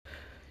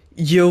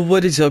Yo,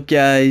 what is up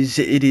guys?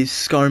 It is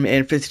Skaarm,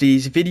 and for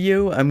today's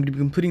video, I'm going to be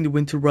completing the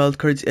Winter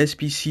Wildcards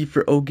SBC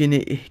for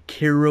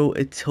Oghenekaro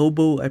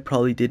Etebo. I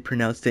probably did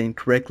pronounce that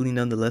incorrectly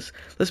nonetheless.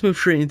 Let's move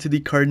straight into the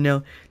card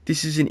now.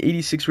 This is an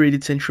 86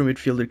 rated central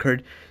midfielder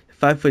card.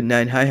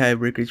 5'9", high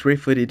records,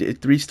 right-footed,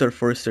 3-star,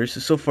 4-star,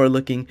 so far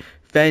looking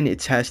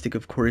fantastic,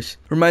 of course.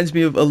 Reminds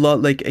me of a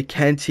lot like a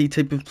Kante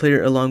type of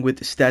player, along with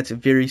stats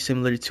very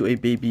similar to a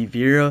Baby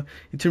Vera.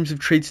 In terms of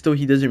traits though,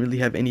 he doesn't really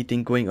have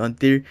anything going on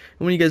there. And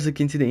when you guys look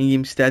into the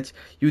in-game stats,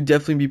 you would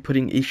definitely be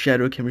putting a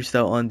shadow camera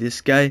style on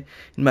this guy.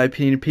 In my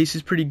opinion, pace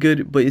is pretty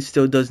good, but it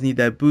still does need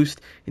that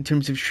boost. In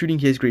terms of shooting,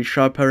 he has great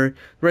shot power. The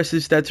rest of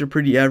his stats are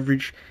pretty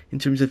average. In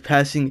terms of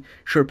passing,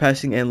 short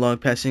passing and long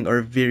passing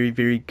are very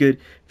good.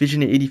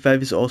 Vision at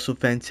 85 is also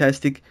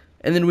fantastic.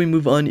 And then we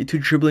move on to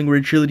dribbling, where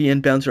agility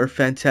and bounce are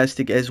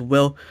fantastic as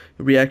well.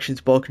 Reactions,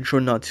 ball control,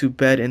 not too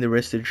bad, and the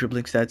rest of the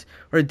dribbling stats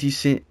are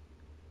decent.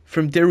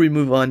 From there, we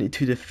move on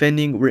to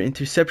defending, where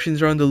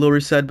interceptions are on the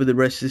lower side, but the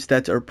rest of the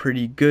stats are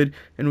pretty good.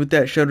 And with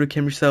that shadow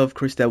camera style, of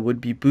course, that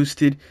would be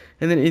boosted.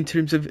 And then in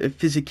terms of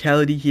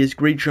physicality, he has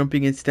great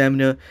jumping and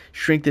stamina.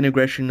 Strength and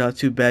aggression, not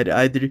too bad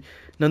either.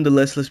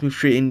 Nonetheless, let's move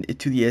straight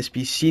into the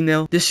SBC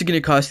now. This is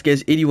going to cost you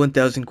guys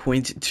 81,000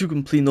 coins to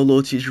complete. No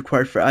loyalty is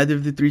required for either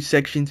of the 3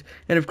 sections.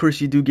 And of course,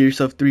 you do get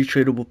yourself 3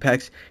 tradable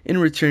packs in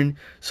return.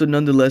 So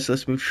nonetheless,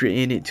 let's move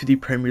straight into the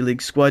Premier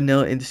League squad now.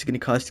 And this is going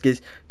to cost you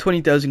guys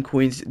 20,000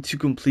 coins to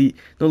complete.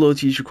 No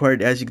loyalty is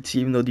required, as you can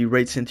see, even though the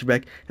right center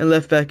back and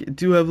left back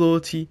do have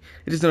loyalty.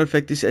 It does not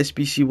affect this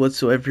SBC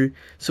whatsoever.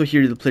 So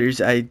here are the players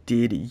I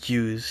did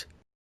use.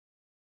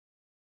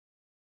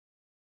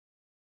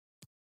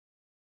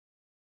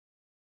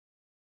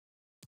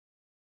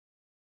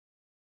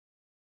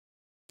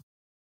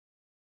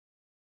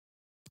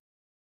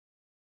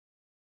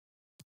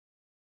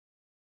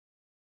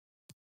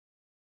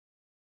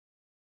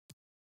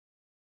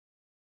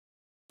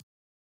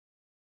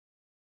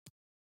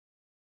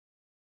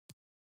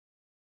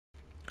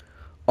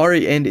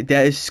 Alright, and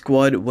that is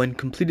squad 1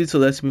 completed, so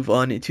let's move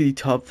on to the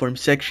top farm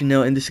section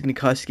now, and this is going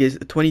to cost you guys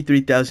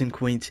 23,000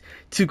 coins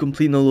to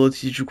complete. No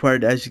loyalty is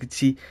required, as you can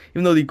see.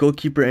 Even though the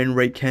goalkeeper and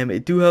right cam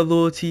do have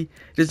loyalty,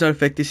 it does not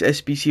affect this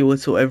SBC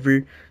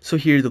whatsoever. So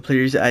here are the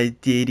players I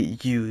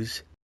did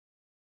use.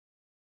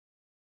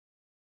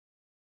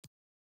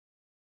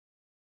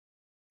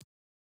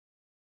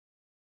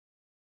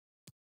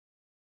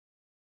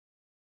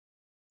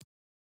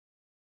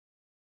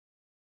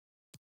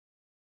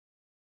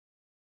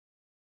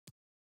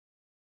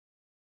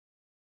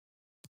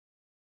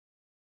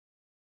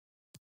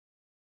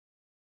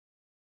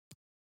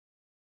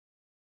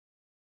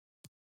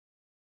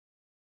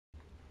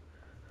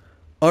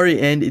 Alright,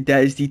 and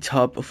that is the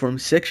top form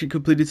section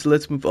completed, so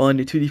let's move on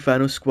to the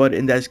final squad,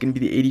 and that's going to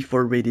be the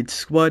 84 rated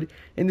squad.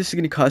 And this is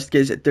going to cost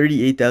guys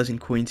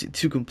 38,000 coins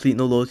to complete.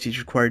 No loyalty is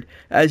required,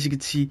 as you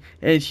can see.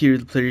 And here are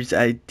the players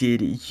I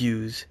did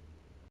use.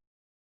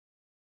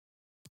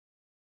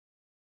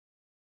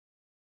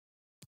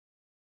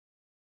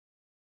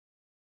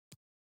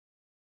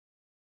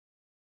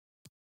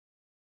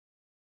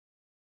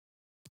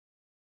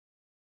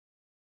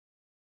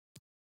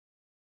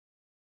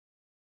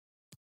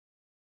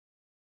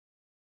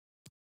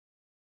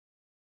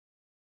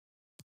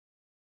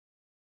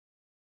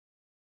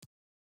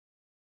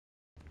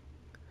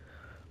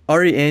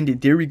 Alright, and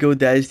there we go.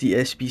 That is the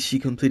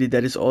SBC completed.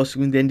 That is also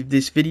the end of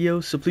this video.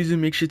 So please do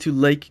make sure to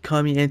like,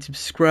 comment, and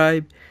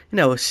subscribe.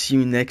 And I will see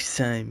you next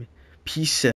time. Peace out.